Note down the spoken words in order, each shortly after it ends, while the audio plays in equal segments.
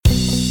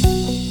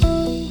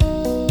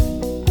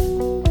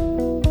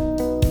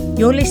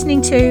You're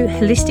listening to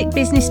Holistic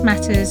Business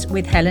Matters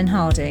with Helen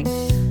Harding,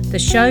 the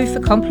show for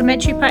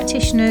complementary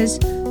practitioners,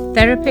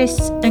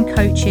 therapists and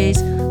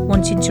coaches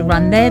wanting to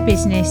run their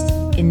business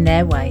in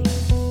their way.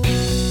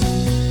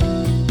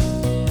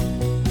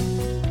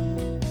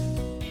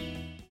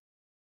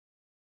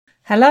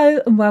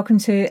 Hello and welcome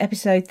to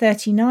episode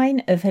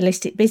 39 of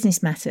Holistic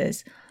Business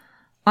Matters.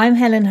 I'm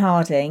Helen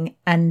Harding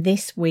and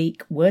this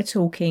week we're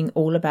talking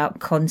all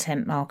about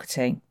content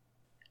marketing.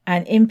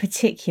 And in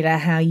particular,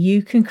 how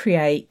you can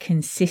create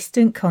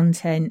consistent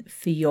content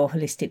for your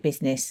holistic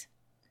business.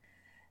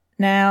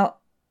 Now,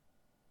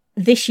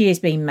 this year's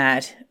been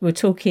mad. We're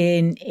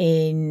talking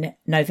in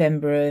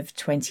November of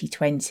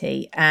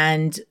 2020,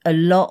 and a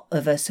lot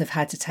of us have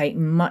had to take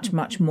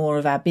much more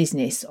of our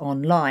business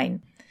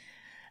online.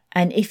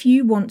 And if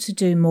you want to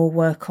do more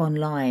work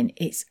online,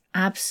 it's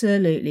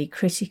absolutely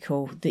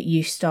critical that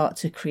you start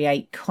to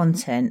create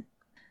content.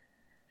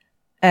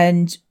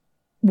 And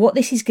what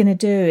this is going to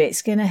do,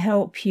 it's going to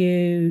help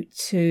you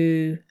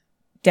to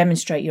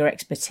demonstrate your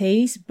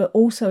expertise, but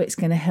also it's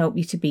going to help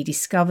you to be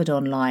discovered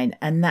online.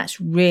 And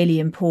that's really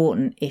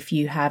important if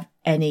you have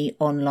any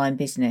online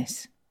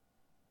business.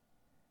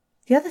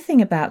 The other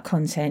thing about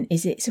content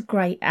is it's a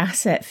great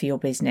asset for your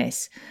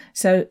business.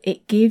 So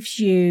it gives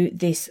you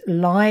this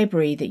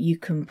library that you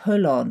can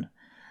pull on.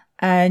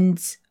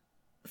 And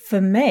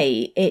for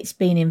me, it's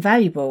been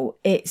invaluable.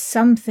 It's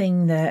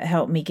something that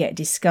helped me get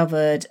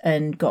discovered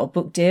and got a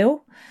book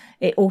deal.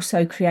 It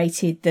also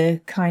created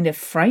the kind of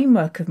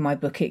framework of my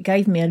book. It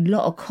gave me a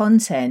lot of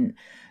content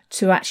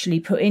to actually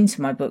put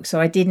into my book, so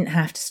I didn't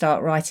have to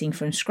start writing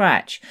from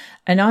scratch.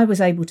 And I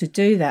was able to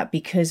do that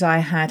because I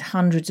had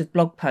hundreds of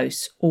blog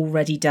posts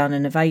already done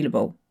and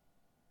available.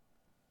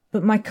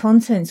 But my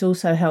content's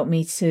also helped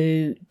me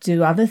to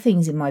do other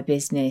things in my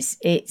business.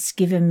 It's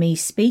given me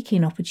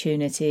speaking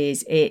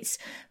opportunities. It's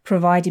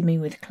provided me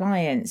with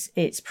clients.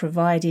 It's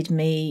provided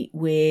me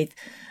with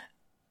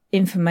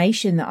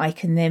information that I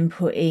can then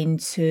put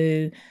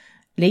into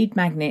lead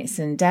magnets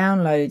and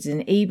downloads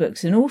and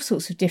ebooks and all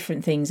sorts of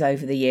different things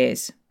over the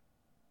years.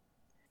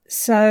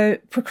 So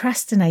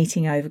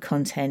procrastinating over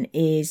content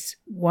is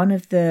one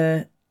of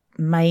the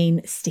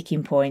main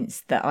sticking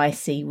points that I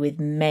see with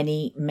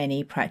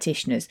many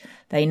practitioners.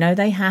 They know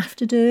they have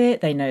to do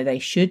it, they know they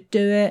should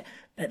do it,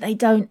 but they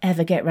don't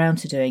ever get round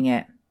to doing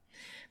it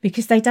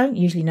because they don't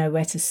usually know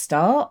where to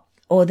start,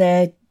 or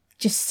they're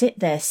just sit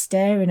there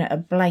staring at a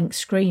blank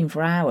screen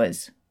for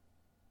hours.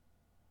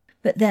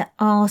 But there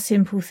are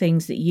simple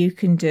things that you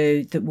can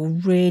do that will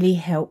really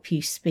help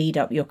you speed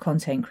up your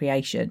content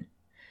creation.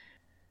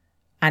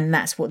 And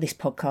that's what this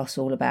podcast's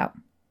all about.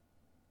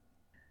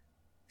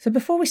 So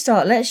before we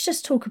start, let's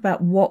just talk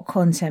about what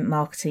content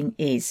marketing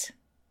is.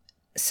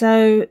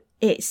 So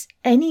it's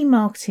any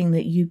marketing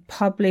that you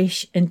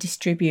publish and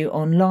distribute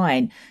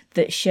online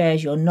that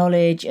shares your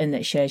knowledge and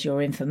that shares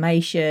your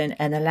information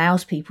and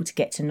allows people to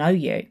get to know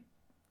you.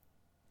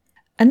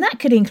 And that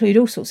could include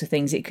all sorts of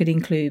things. It could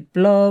include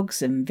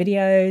blogs and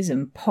videos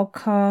and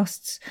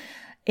podcasts.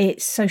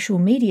 It's social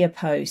media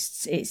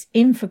posts. It's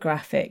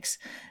infographics.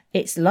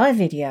 It's live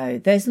video.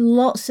 There's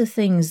lots of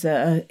things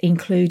that are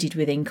included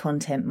within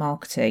content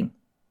marketing.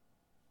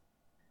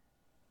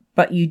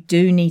 But you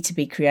do need to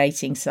be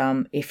creating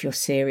some if you're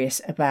serious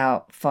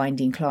about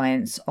finding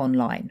clients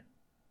online.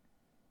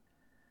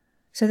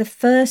 So the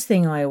first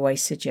thing I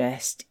always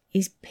suggest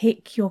is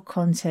pick your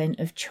content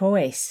of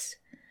choice.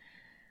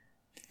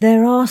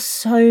 There are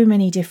so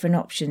many different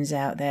options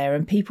out there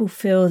and people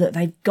feel that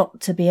they've got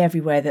to be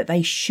everywhere, that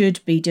they should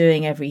be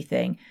doing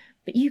everything.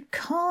 But you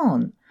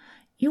can't.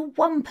 You're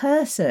one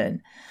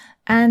person.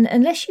 And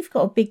unless you've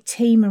got a big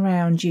team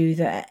around you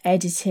that are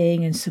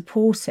editing and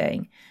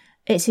supporting,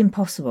 it's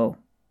impossible.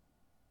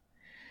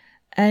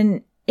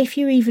 And if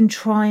you even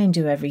try and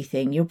do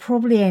everything, you'll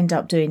probably end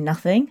up doing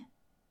nothing.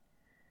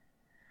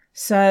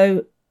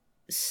 So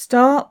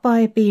start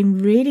by being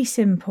really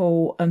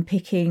simple and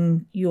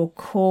picking your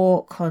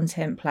core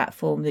content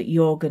platform that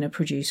you're going to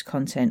produce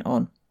content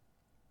on.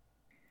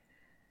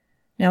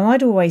 Now,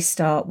 I'd always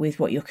start with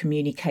what your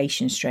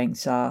communication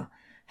strengths are.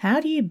 How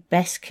do you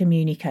best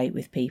communicate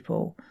with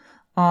people?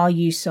 Are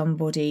you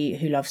somebody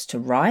who loves to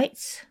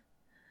write?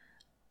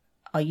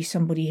 Are you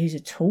somebody who's a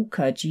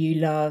talker? Do you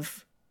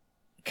love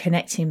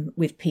connecting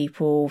with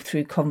people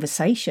through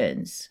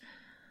conversations?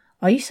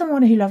 Are you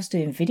someone who loves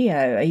doing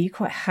video? Are you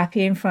quite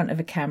happy in front of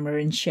a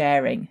camera and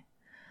sharing?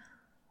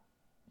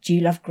 Do you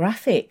love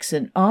graphics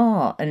and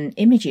art and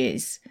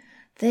images?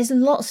 There's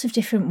lots of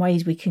different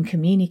ways we can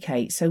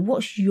communicate. So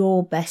what's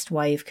your best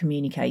way of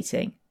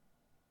communicating?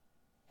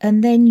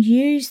 And then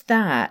use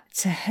that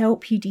to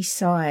help you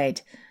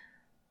decide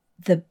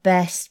the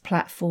best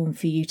platform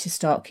for you to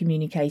start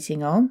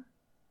communicating on.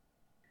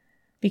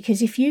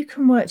 Because if you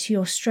can work to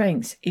your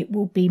strengths, it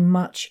will be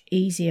much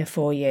easier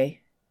for you.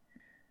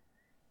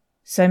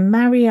 So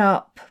marry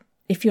up,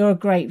 if you're a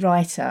great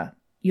writer,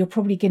 you're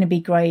probably going to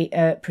be great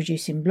at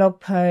producing blog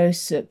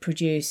posts, at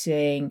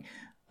producing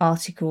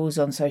articles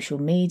on social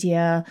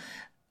media,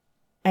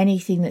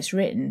 anything that's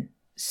written.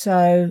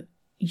 So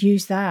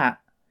use that.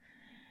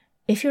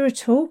 If you're a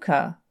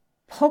talker,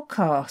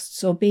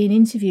 podcasts or being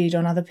interviewed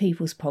on other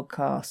people's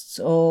podcasts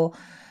or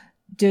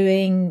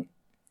doing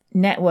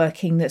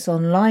networking that's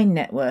online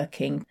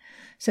networking.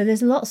 So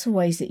there's lots of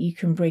ways that you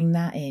can bring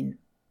that in.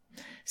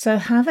 So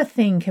have a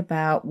think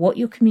about what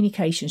your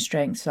communication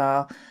strengths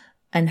are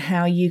and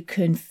how you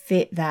can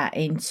fit that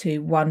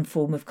into one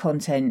form of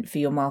content for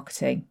your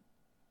marketing.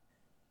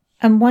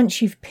 And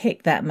once you've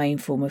picked that main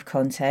form of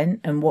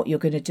content and what you're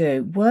going to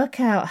do, work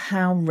out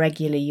how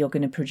regularly you're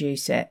going to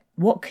produce it.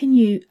 What can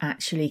you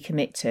actually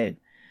commit to?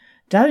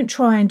 Don't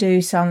try and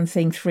do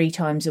something 3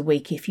 times a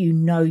week if you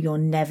know you're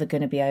never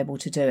going to be able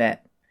to do it.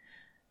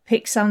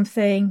 Pick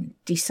something,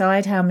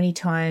 decide how many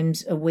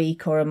times a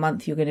week or a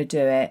month you're going to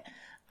do it,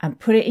 and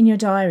put it in your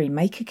diary.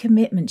 Make a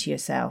commitment to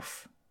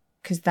yourself,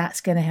 because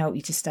that's going to help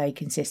you to stay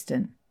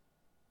consistent.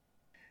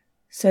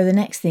 So the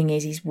next thing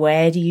is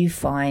where do you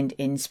find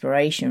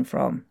inspiration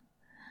from?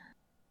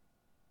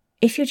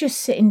 If you're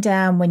just sitting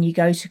down when you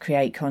go to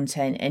create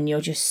content and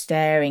you're just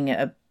staring at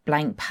a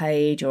blank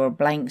page or a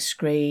blank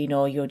screen,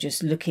 or you're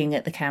just looking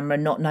at the camera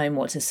not knowing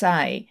what to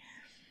say,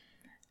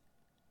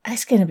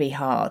 that's going to be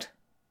hard.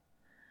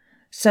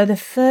 So the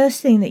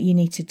first thing that you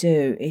need to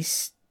do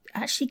is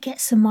actually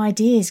get some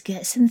ideas,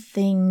 get some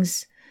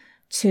things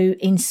to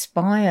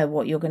inspire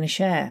what you're going to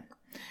share.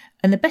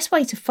 And the best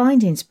way to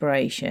find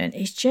inspiration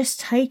is just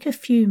take a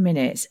few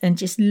minutes and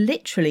just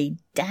literally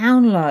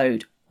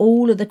download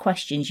all of the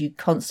questions you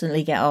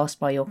constantly get asked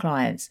by your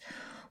clients.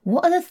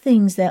 What are the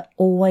things they're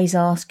always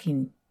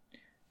asking?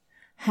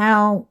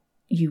 How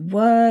you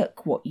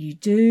work, what you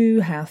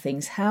do, how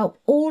things help,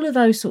 all of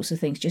those sorts of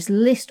things. Just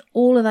list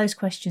all of those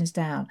questions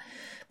down.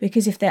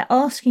 Because if they're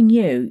asking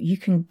you, you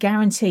can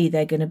guarantee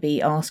they're going to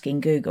be asking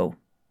Google.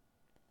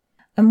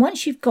 And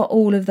once you've got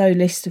all of those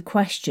lists of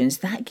questions,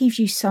 that gives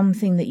you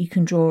something that you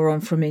can draw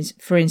on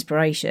for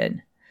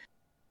inspiration.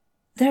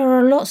 There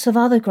are lots of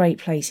other great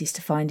places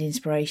to find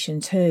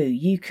inspiration too.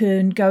 You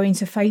can go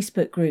into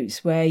Facebook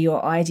groups where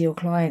your ideal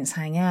clients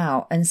hang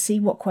out and see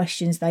what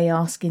questions they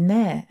ask in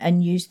there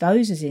and use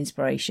those as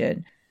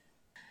inspiration.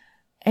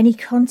 Any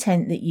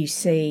content that you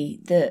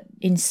see that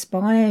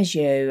inspires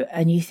you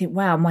and you think,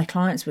 wow, my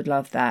clients would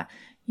love that,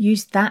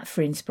 use that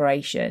for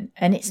inspiration.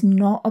 And it's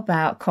not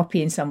about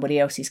copying somebody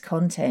else's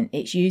content.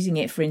 It's using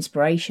it for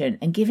inspiration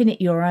and giving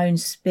it your own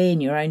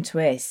spin, your own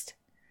twist.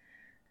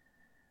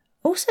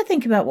 Also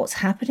think about what's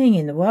happening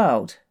in the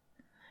world.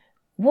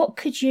 What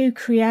could you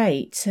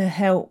create to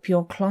help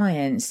your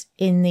clients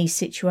in these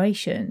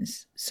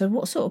situations? So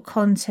what sort of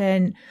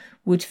content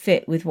would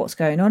fit with what's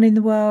going on in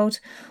the world?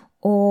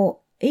 Or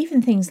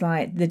even things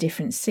like the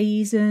different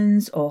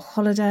seasons or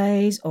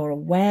holidays or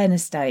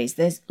awareness days.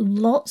 There's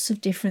lots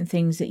of different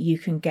things that you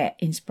can get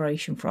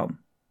inspiration from.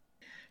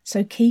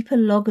 So keep a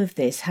log of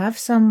this. Have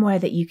somewhere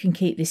that you can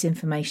keep this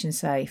information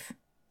safe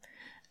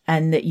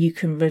and that you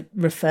can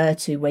refer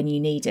to when you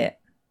need it.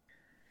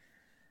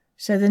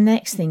 So the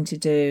next thing to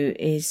do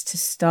is to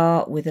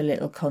start with a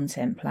little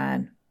content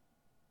plan.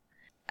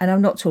 And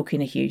I'm not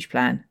talking a huge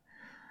plan.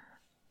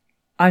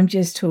 I'm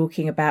just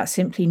talking about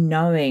simply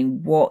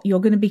knowing what you're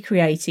going to be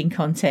creating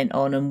content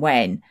on and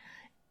when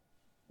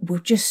will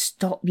just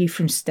stop you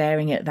from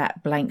staring at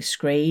that blank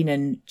screen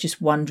and just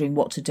wondering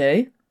what to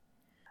do.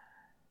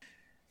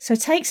 So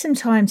take some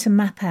time to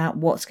map out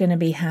what's going to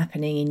be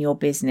happening in your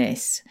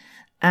business.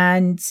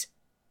 And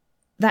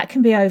that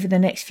can be over the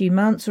next few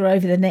months or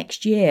over the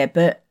next year,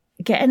 but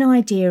get an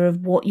idea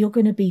of what you're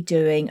going to be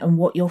doing and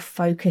what your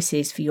focus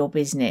is for your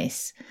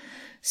business,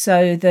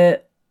 so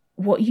that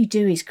what you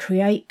do is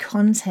create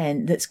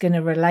content that's going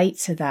to relate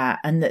to that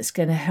and that's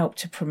going to help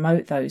to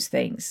promote those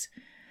things.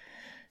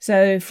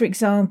 So, for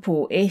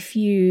example, if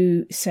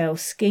you sell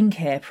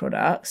skincare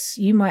products,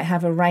 you might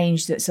have a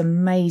range that's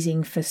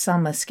amazing for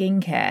summer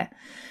skincare.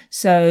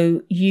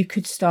 So you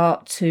could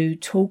start to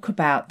talk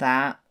about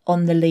that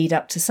on the lead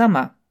up to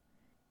summer.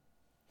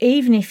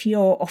 Even if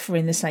you're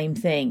offering the same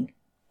thing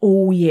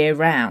all year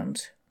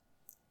round,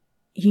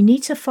 you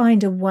need to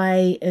find a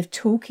way of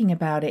talking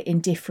about it in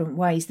different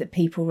ways that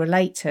people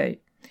relate to.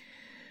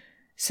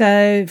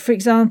 So, for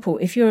example,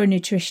 if you're a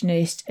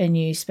nutritionist and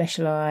you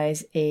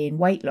specialise in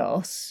weight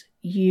loss,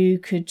 you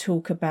could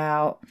talk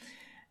about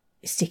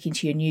sticking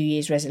to your New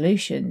Year's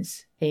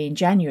resolutions in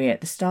January at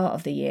the start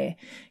of the year.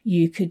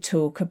 You could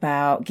talk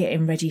about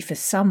getting ready for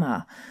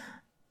summer,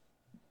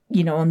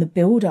 on the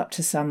build up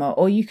to summer,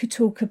 or you could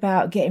talk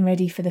about getting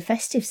ready for the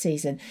festive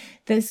season.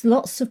 There's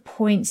lots of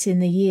points in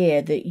the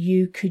year that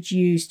you could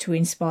use to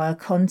inspire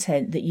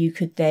content that you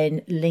could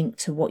then link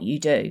to what you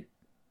do.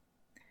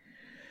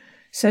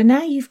 So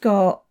now you've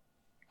got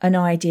an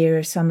idea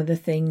of some of the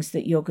things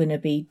that you're going to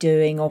be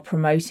doing or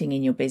promoting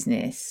in your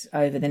business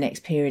over the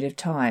next period of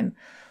time.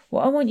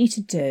 What I want you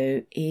to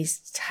do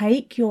is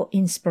take your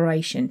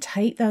inspiration,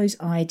 take those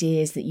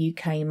ideas that you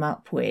came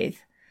up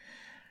with,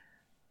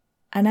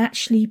 and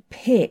actually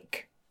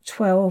pick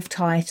 12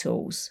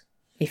 titles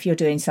if you're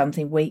doing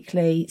something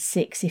weekly,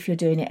 6 if you're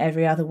doing it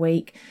every other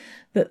week.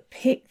 But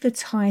pick the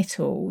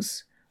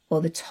titles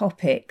or the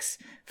topics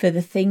for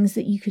the things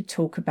that you could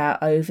talk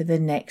about over the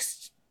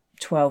next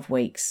 12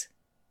 weeks.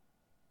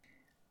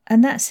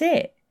 And that's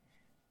it.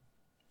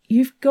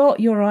 You've got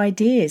your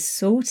ideas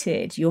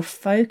sorted, your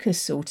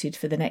focus sorted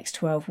for the next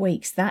 12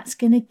 weeks. That's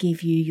going to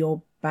give you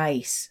your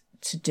base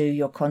to do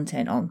your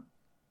content on.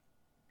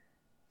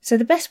 So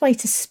the best way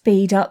to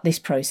speed up this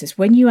process,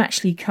 when you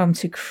actually come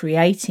to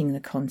creating the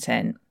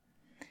content,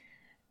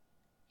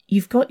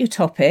 you've got your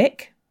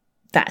topic.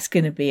 That's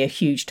going to be a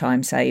huge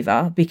time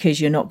saver because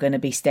you're not going to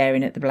be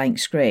staring at the blank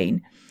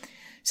screen.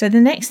 So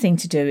the next thing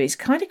to do is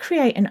kind of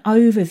create an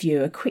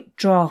overview, a quick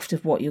draft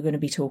of what you're going to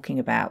be talking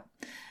about.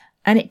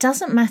 And it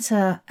doesn't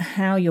matter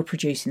how you're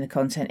producing the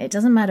content. It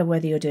doesn't matter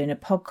whether you're doing a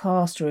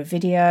podcast or a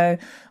video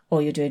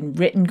or you're doing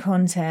written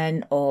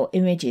content or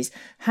images.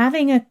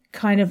 Having a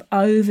kind of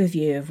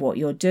overview of what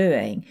you're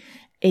doing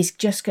is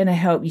just going to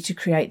help you to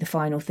create the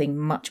final thing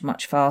much,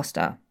 much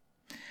faster.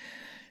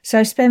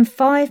 So spend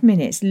 5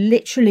 minutes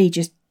literally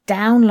just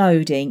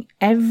downloading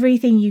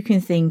everything you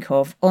can think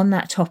of on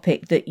that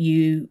topic that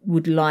you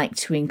would like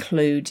to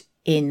include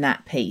in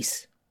that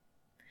piece.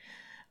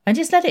 And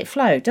just let it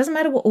flow. Doesn't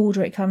matter what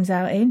order it comes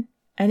out in.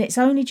 And it's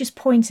only just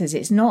pointers.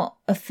 It's not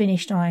a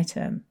finished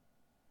item.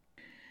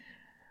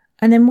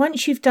 And then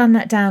once you've done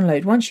that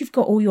download, once you've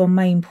got all your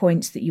main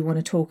points that you want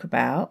to talk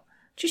about,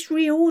 just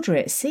reorder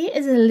it. See it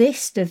as a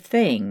list of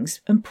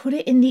things and put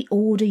it in the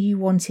order you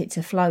want it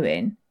to flow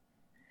in.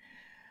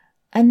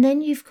 And then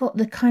you've got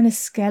the kind of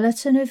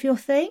skeleton of your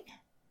thing,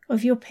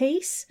 of your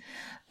piece.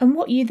 And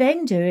what you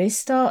then do is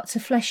start to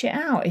flesh it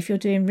out. If you're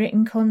doing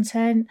written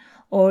content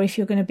or if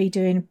you're going to be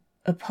doing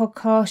a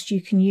podcast, you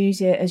can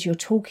use it as your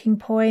talking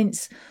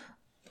points,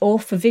 or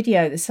for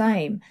video the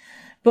same.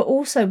 But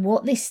also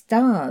what this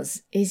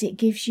does is it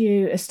gives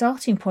you a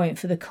starting point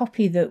for the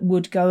copy that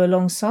would go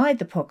alongside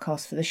the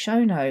podcast for the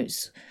show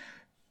notes.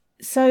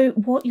 So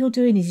what you're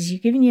doing is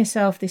you're giving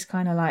yourself this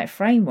kind of like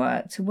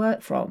framework to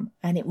work from,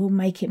 and it will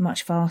make it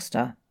much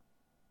faster.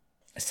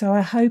 So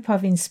I hope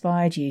I've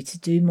inspired you to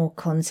do more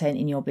content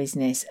in your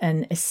business,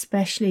 and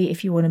especially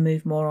if you want to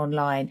move more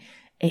online,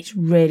 it's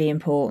really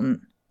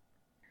important.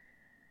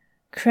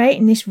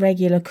 Creating this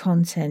regular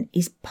content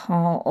is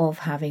part of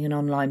having an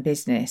online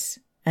business,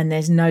 and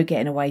there's no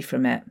getting away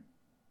from it.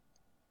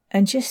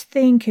 And just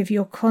think of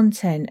your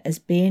content as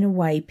being a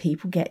way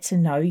people get to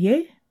know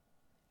you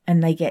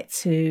and they get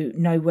to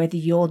know whether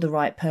you're the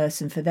right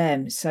person for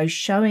them. So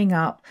showing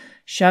up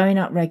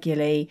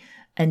regularly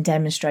and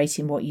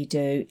demonstrating what you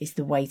do is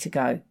the way to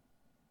go.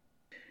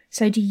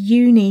 So do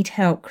you need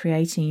help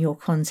creating your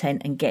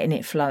content and getting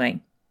it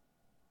flowing?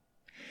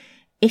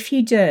 If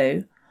you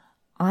do,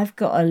 I've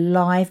got a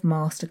live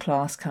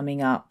masterclass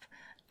coming up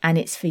and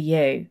it's for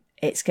you.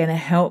 It's going to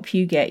help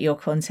you get your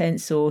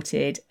content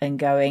sorted and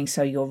going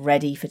so you're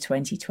ready for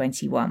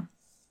 2021.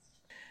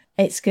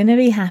 It's going to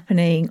be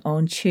happening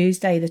on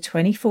Tuesday, the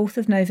 24th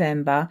of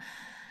November,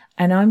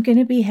 and I'm going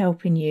to be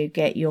helping you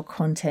get your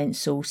content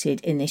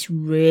sorted in this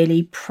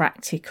really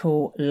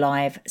practical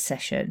live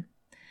session.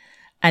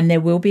 And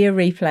there will be a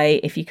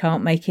replay if you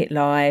can't make it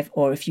live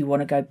or if you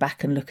want to go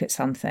back and look at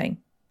something.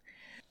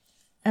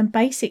 And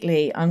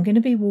basically, I'm going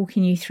to be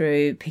walking you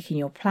through picking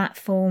your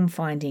platform,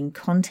 finding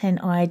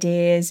content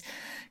ideas,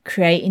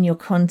 creating your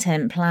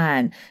content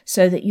plan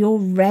so that you're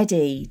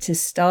ready to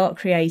start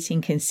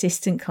creating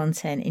consistent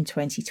content in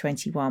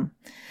 2021.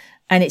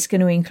 And it's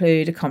going to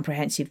include a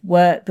comprehensive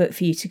workbook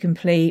for you to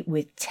complete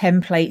with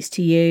templates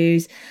to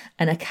use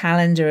and a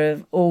calendar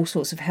of all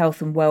sorts of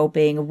health and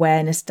well-being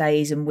awareness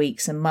days and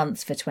weeks and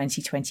months for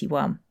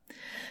 2021.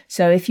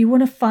 So if you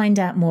want to find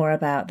out more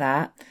about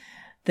that,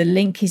 the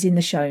link is in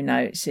the show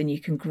notes and you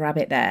can grab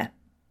it there.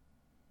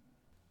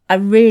 I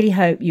really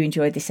hope you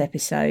enjoyed this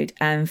episode,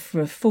 and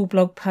for a full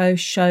blog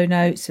post, show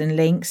notes and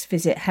links,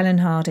 visit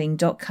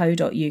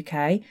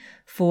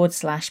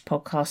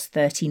helenharding.co.uk/podcast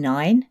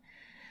 39.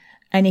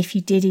 And if you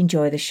did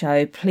enjoy the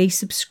show, please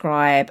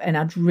subscribe, and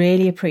I'd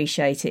really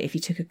appreciate it if you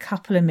took a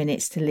couple of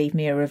minutes to leave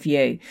me a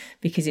review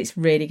because it's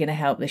really going to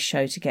help this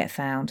show to get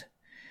found.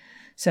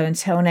 So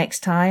until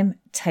next time,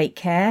 take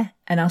care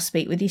and I'll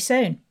speak with you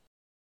soon.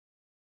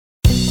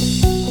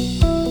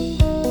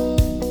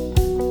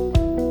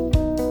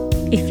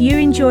 If you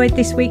enjoyed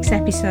this week's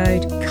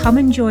episode, come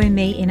and join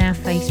me in our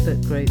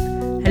Facebook group,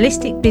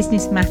 Holistic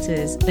Business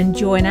Matters, and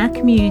join our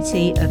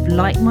community of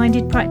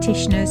like-minded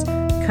practitioners,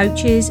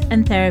 coaches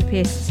and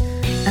therapists,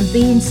 and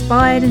be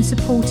inspired and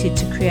supported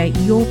to create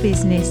your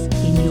business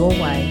in your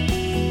way.